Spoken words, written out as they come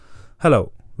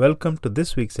Hello, welcome to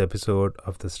this week's episode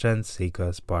of the Strength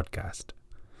Seekers podcast.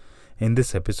 In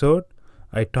this episode,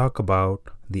 I talk about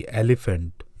the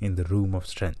elephant in the room of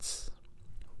strengths,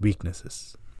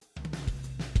 weaknesses.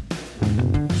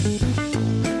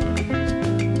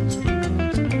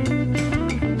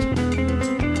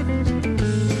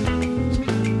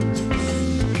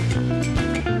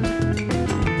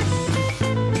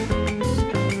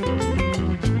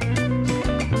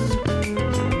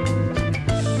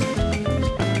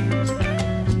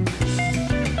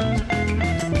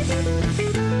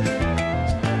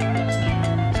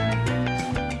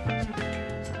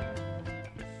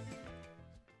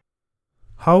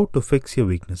 How to fix your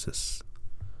weaknesses.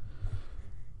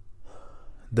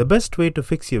 The best way to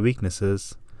fix your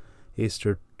weaknesses is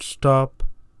to stop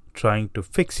trying to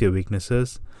fix your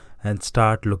weaknesses and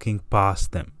start looking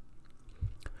past them.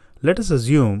 Let us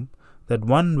assume that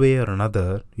one way or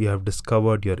another you have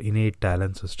discovered your innate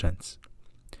talents or strengths.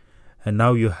 And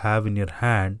now you have in your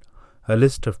hand a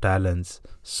list of talents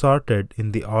sorted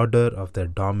in the order of their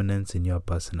dominance in your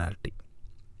personality.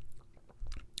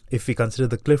 If we consider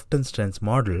the Clifton Strengths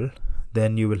model,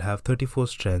 then you will have 34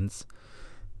 strengths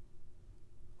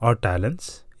or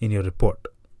talents in your report.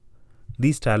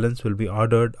 These talents will be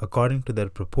ordered according to their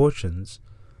proportions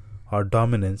or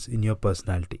dominance in your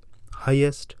personality,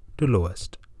 highest to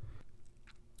lowest.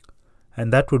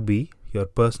 And that would be your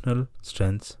personal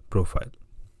strengths profile.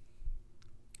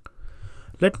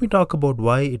 Let me talk about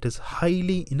why it is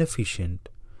highly inefficient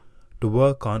to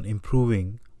work on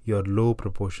improving your low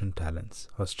proportion talents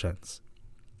or strengths.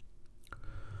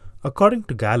 According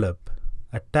to Gallup,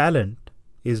 a talent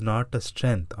is not a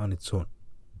strength on its own.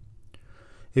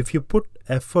 If you put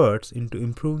efforts into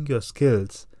improving your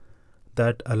skills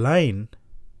that align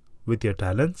with your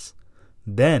talents,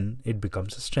 then it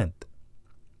becomes a strength.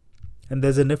 And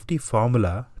there's a nifty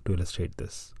formula to illustrate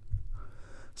this.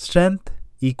 Strength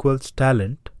equals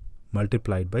talent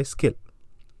multiplied by skill.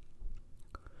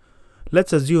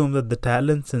 Let's assume that the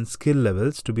talents and skill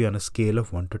levels to be on a scale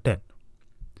of 1 to 10.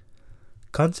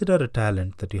 Consider a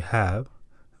talent that you have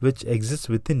which exists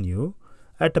within you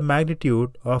at a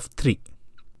magnitude of 3.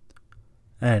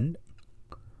 And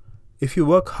if you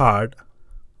work hard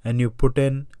and you put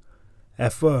in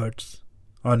efforts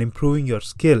on improving your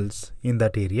skills in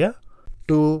that area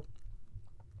to,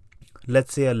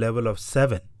 let's say, a level of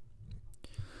 7,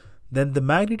 then the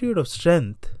magnitude of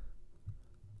strength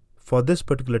for this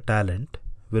particular talent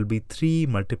will be 3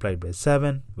 multiplied by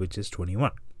 7, which is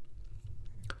 21.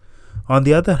 On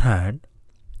the other hand,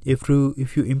 if you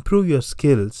improve your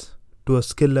skills to a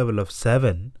skill level of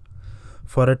 7,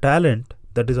 for a talent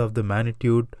that is of the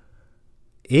magnitude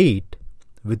 8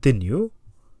 within you,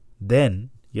 then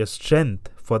your strength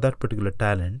for that particular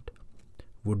talent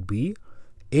would be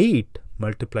 8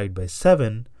 multiplied by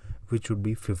 7, which would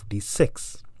be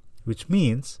 56, which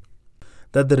means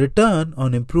that the return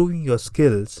on improving your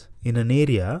skills in an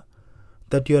area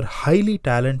that you are highly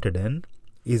talented in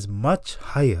is much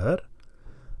higher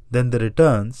than the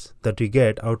returns that you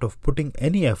get out of putting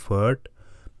any effort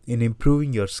in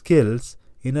improving your skills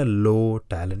in a low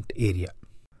talent area.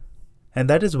 And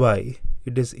that is why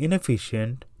it is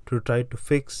inefficient to try to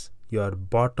fix your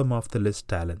bottom of the list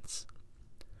talents.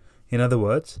 In other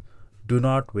words, do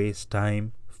not waste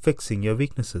time fixing your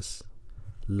weaknesses.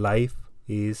 Life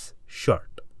is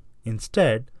short.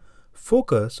 Instead,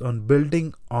 focus on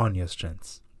building on your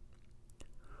strengths.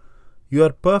 You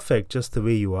are perfect just the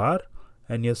way you are,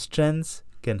 and your strengths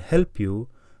can help you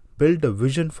build a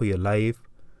vision for your life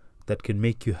that can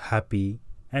make you happy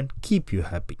and keep you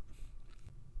happy.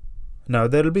 Now,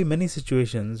 there will be many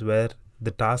situations where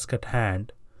the task at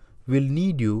hand will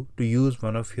need you to use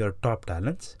one of your top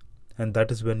talents, and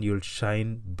that is when you'll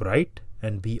shine bright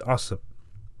and be awesome.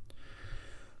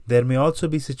 There may also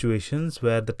be situations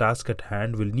where the task at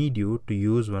hand will need you to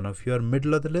use one of your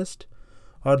middle of the list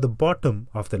or the bottom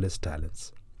of the list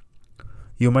talents.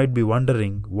 You might be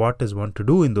wondering, what is one to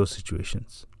do in those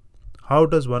situations? How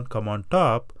does one come on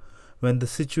top when the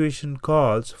situation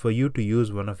calls for you to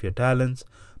use one of your talents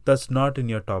that's not in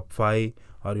your top 5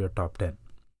 or your top 10?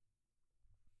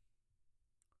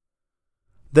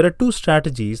 There are 2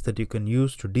 strategies that you can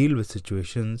use to deal with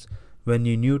situations when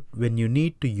you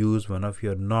need to use one of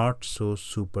your not so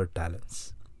super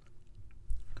talents.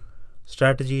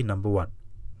 Strategy number 1.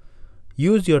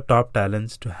 Use your top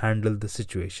talents to handle the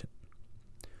situation.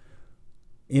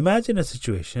 Imagine a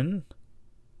situation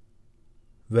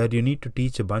where you need to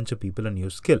teach a bunch of people a new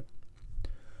skill.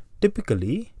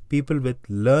 Typically, people with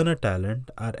learner talent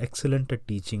are excellent at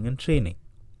teaching and training.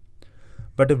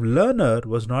 But if learner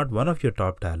was not one of your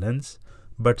top talents,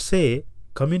 but say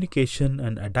communication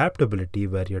and adaptability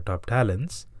were your top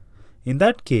talents, in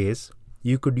that case,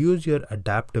 you could use your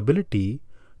adaptability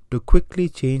to quickly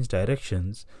change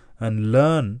directions and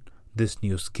learn this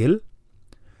new skill,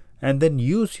 and then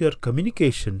use your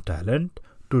communication talent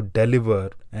to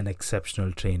deliver an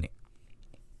exceptional training.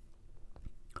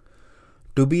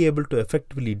 To be able to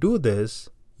effectively do this,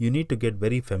 you need to get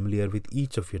very familiar with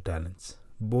each of your talents,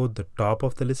 both the top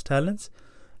of the list talents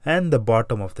and the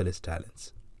bottom of the list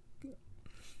talents.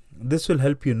 This will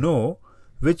help you know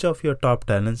which of your top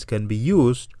talents can be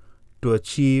used to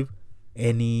achieve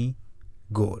any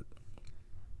goal.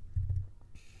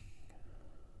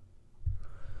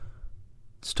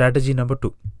 Strategy number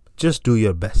 2. Just do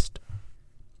your best.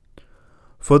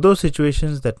 For those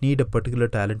situations that need a particular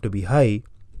talent to be high,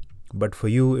 but for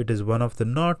you it is one of the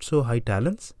not so high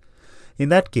talents, in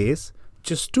that case,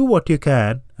 just do what you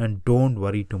can and don't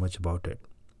worry too much about it.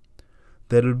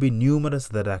 There will be numerous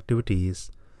other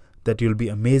activities that you'll be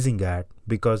amazing at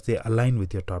because they align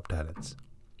with your top talents.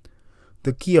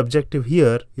 The key objective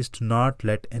here is to not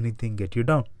let anything get you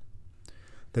down.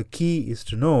 The key is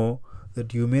to know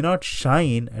that you may not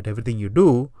shine at everything you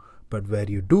do, but where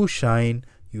you do shine,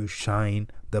 you shine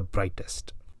the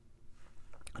brightest.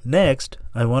 Next,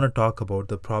 I want to talk about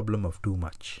the problem of too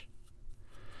much.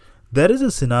 There is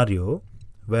a scenario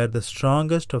where the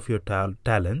strongest of your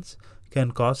talents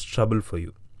can cause trouble for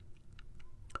you.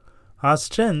 Our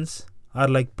strengths are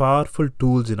like powerful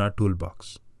tools in our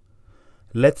toolbox.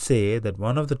 Let's say that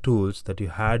one of the tools that you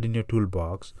had in your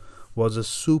toolbox was a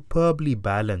superbly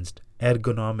balanced,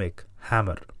 ergonomic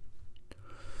hammer.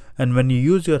 And when you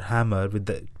use your hammer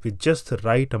with just the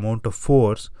right amount of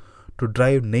force to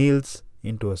drive nails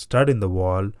into a stud in the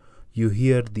wall, you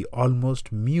hear the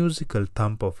almost musical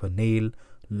thump of a nail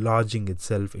lodging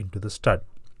itself into the stud.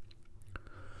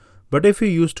 But if you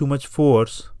use too much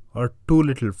force or too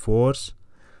little force,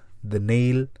 the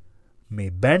nail may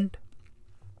bend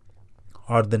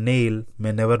or the nail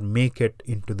may never make it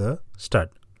into the stud.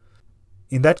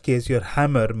 In that case, your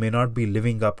hammer may not be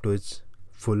living up to its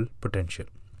full potential.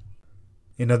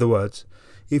 In other words,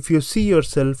 if you see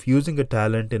yourself using a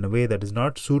talent in a way that is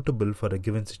not suitable for a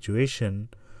given situation,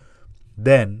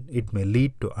 then it may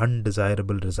lead to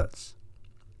undesirable results.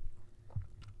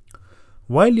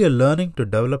 While you're learning to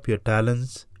develop your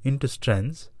talents into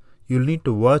strengths, you'll need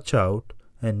to watch out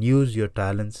and use your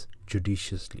talents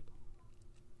judiciously.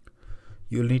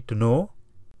 You'll need to know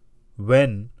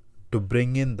when to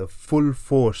bring in the full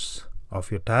force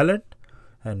of your talent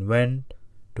and when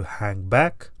to hang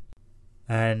back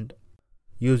and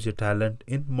use your talent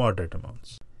in moderate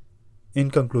amounts.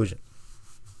 In conclusion,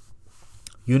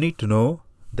 you need to know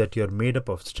that you're made up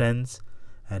of strengths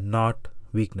and not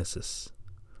weaknesses.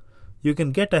 You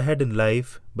can get ahead in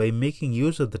life by making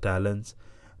use of the talents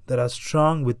that are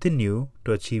strong within you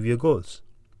to achieve your goals.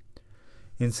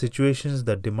 In situations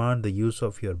that demand the use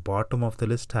of your bottom of the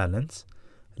list talents,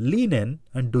 lean in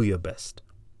and do your best.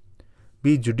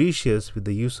 Be judicious with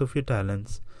the use of your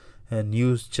talents and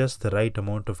use just the right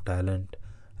amount of talent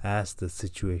as the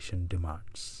situation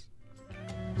demands.